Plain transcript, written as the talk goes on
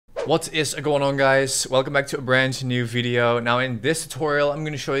What is going on, guys? Welcome back to a brand new video. Now in this tutorial I'm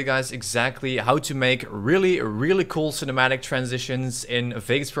going to show you guys exactly how to make really cool cinematic transitions in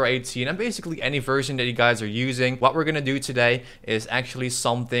Vegas Pro 18 and basically any version that you guys are using. What we're going to do today is actually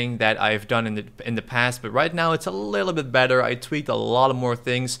something that I've done in the past, but right now it's a little bit better. I tweaked a lot of more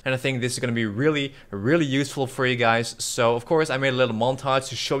things and I think this is going to be really useful for you guys. So of course I made a little montage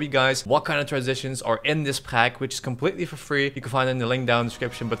to show you guys what kind of transitions are in this pack, which is completely for free. You can find it in the link down in the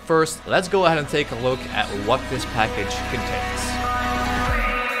description. But first, let's go ahead and take a look at what this package contains.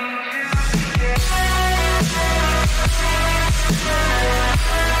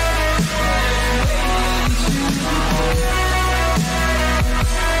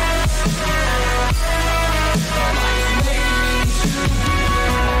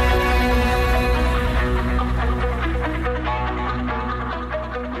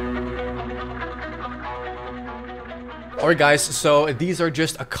 Alright guys, so these are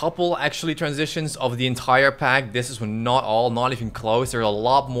just a couple actually transitions of the entire pack. This is not all, not even close. There's a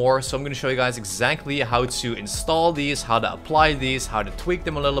lot more, so I'm going to show you guys exactly how to install these, how to apply these, how to tweak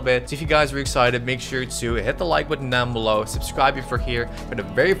them a little bit. So if you guys are excited, make sure to hit the like button down below, subscribe if you're here for the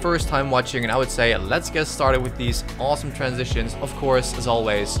very first time watching, and I would say let's get started with these awesome transitions, of course, as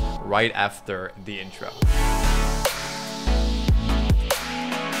always, right after the intro.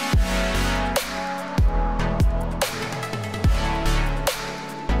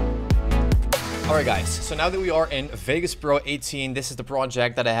 Alright guys, so now that we are in Vegas Pro 18, this is the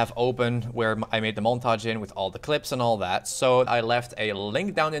project that I have open where I made the montage in with all the clips and all that. So I left a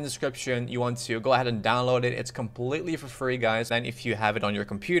link down in the description. You want to go ahead and download it. It's completely for free, guys. Then if you have it on your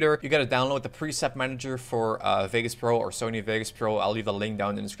computer, you gotta download the preset manager for Vegas Pro or Sony Vegas Pro. I'll leave a link down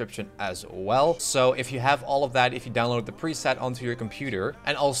in the description as well. So if you have all of that, if you download the preset onto your computer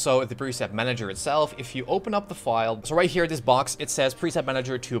and also the preset manager itself, if you open up the file, so right here, this box, it says preset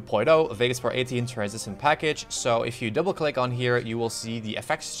manager 2.0 Vegas Pro 18 transition package. So if you double click on here, you will see the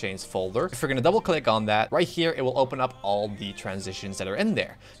effects change folder. If you're going to double click on that right here, it will open up all the transitions that are in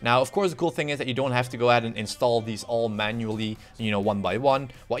there. Now of course the cool thing is that you don't have to go ahead and install these all manually, one by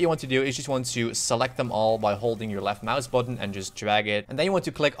one. What you want to do is just want to select them all by holding your left mouse button and just drag it, and then you want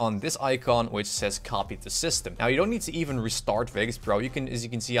to click on this icon which says copy to system. Now you don't need to even restart Vegas Pro. You can, as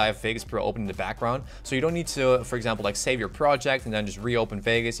you can see, I have Vegas Pro open in the background, so you don't need to, for example, like save your project and then just reopen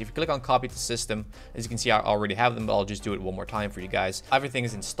Vegas. If you click on copy to system, as you can see, I already have them, but I'll just do it one more time for you guys. Everything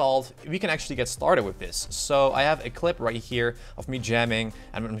is installed. We can actually get started with this. So I have a clip right here of me jamming,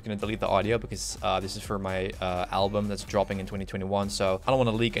 and I'm just going to delete the audio because this is for my album that's dropping in 2021. So I don't want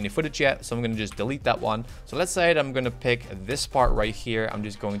to leak any footage yet, so I'm going to just delete that one. So let's say that I'm going to pick this part right here. I'm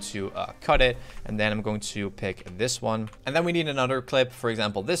just going to cut it, and then I'm going to pick this one. And then we need another clip, for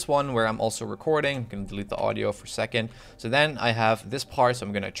example, this one where I'm also recording. I'm going to delete the audio for a second. So then I have this part, so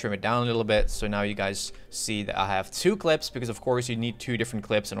I'm going to trim it down a little bit. So now you guys see that I have two clips, because of course you need two different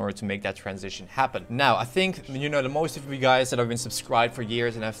clips in order to make that transition happen. Now I think the most of you guys that have been subscribed for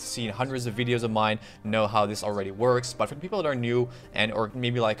years and have seen hundreds of videos of mine know how this already works, but for the people that are new and or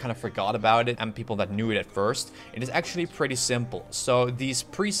maybe like kind of forgot about it, and people that knew it at first, it is actually pretty simple. So these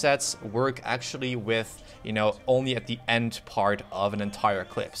presets work actually with only at the end part of an entire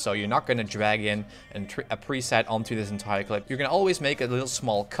clip. So you're not going to drag in a preset onto this entire clip. You're going to always make a little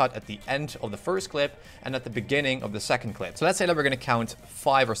small cut at the end of the first clip and at the beginning of the second clip. So let's say that we're going to count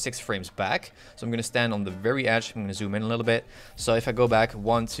 5 or 6 frames back. So I'm going to stand on the very edge. I'm going to zoom in a little bit. So if I go back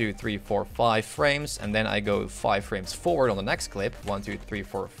 1, 2, 3, 4, 5 frames, and then I go 5 frames forward on the next clip, 1, 2, 3,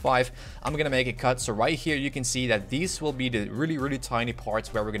 4, 5, I'm going to make a cut. So right here you can see that these will be the really tiny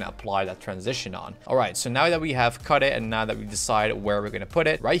parts where we're going to apply that transition on. All right, so now that we have cut it and now that we decide where we're going to put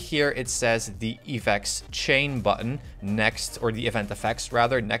it, right here it says the effects chain button next, or the event effects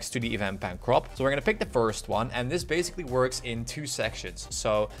rather, next to the event pan crop. So we're going to pick the first one, and this basically works in 2 sections.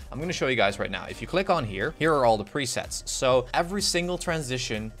 So I'm going to show you guys right now. If you click on here are all the presets. So every single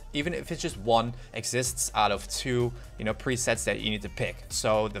transition, even if it's just one, exists out of 2 presets that you need to pick.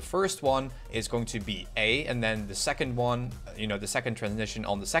 So the first one is going to be A, and then the second one, the second transition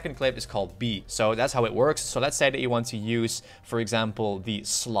on the second clip is called B. So that's how it works. So let's say that you want to use, for example, the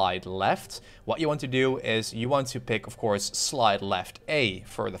slide left. What you want to do is you want to pick, of course, slide left A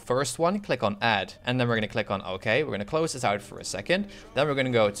for the first one. Click on add, and then we're going to click on OK. We're going to close this out for a second. Then we're going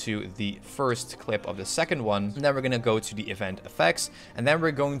to go to the first clip of the second one, and then we're going to go to the event effects, and then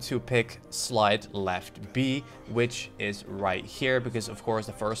we're going to pick slide left B, which is right here, because of course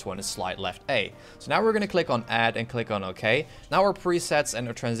the first one is slide left A. So now we're going to click on add and click on OK. Now our presets and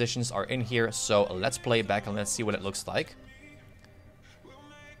our transitions are in here, so let's play it back and let's see what it looks like.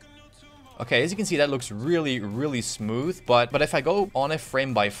 Okay, as you can see, that looks really smooth, but if I go on it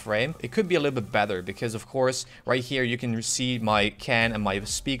frame by frame, it could be a little bit better because, of course, right here you can see my can and my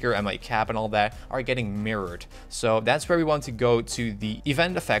speaker and my cap and all that are getting mirrored. So that's where we want to go to the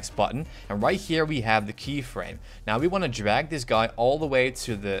event effects button, and right here we have the keyframe. Now we want to drag this guy all the way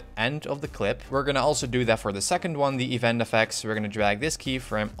to the end of the clip. We're going to also do that for the second one, the event effects. We're going to drag this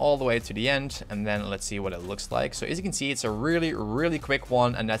keyframe all the way to the end, and then let's see what it looks like. So as you can see, it's a really quick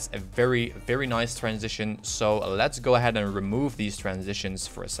one, and that's a very nice transition. So let's go ahead and remove these transitions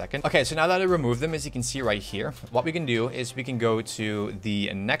for a second. Okay, so now that I removed them, as you can see right here, what we can do is we can go to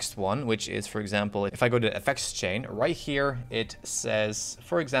the next one, which is, for example, if I go to effects chain, right here it says,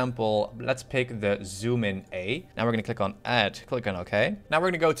 for example, let's pick the zoom in A. Now we're going to click on add, click on OK. Now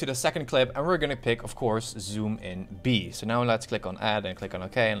we're going to go to the second clip, and we're going to pick, of course, zoom in B. So now let's click on add and click on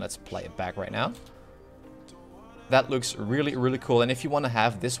OK, and let's play it back right now. That looks really cool. And if you want to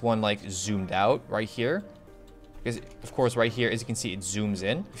have this one like zoomed out right here, because of course right here, as you can see, it zooms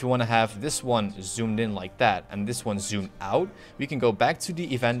in. If you want to have this one zoomed in like that and this one zoomed out, we can go back to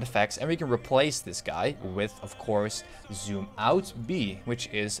the event effects and we can replace this guy with, of course, zoom out B, which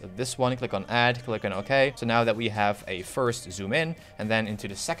is this one. Click on add, click on OK. So now that we have a first zoom in, and then into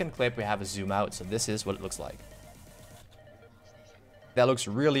the second clip we have a zoom out. So this is what it looks like. That looks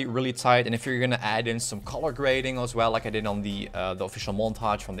really tight. And if you're gonna add in some color grading as well, like I did on the official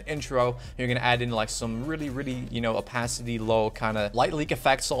montage from the intro, you're gonna add in like some really, you know, opacity low kind of light leak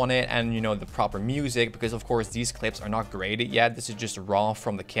effects on it, and you know, the proper music, because of course these clips are not graded yet. This is just raw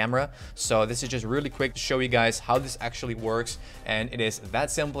from the camera. So this is just really quick to show you guys how this actually works, and it is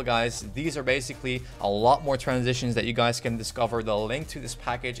that simple, guys. These are basically a lot more transitions that you guys can discover. The link to this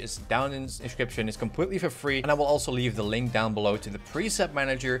package is down in the description. It's completely for free, and I will also leave the link down below to the preset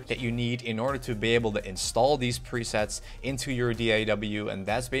manager that you need in order to be able to install these presets into your DAW. And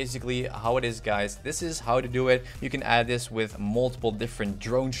that's basically how it is, guys. This is how to do it. You can add this with multiple different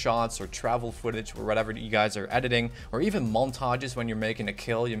drone shots or travel footage or whatever you guys are editing, or even montages. When you're making a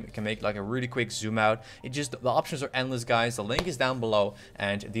kill, you can make like a really quick zoom out. It just, the options are endless, guys. The link is down below,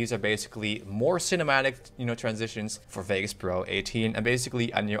 and these are basically more cinematic, you know, transitions for Vegas Pro 18 and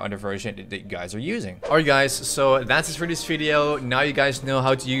basically a new other version that you guys are using. All right, guys, so that's it for this video. Now you guys know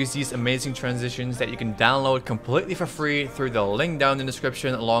how to use these amazing transitions that you can download completely for free through the link down in the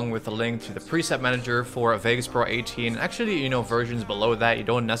description, along with the link to the preset manager for Vegas Pro 18. Actually, you know, versions below that. You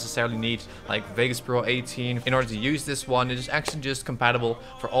don't necessarily need like Vegas Pro 18 in order to use this one. It is actually just compatible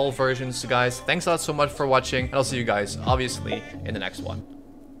for all versions. So guys, thanks a lot so much for watching, and I'll see you guys obviously in the next one.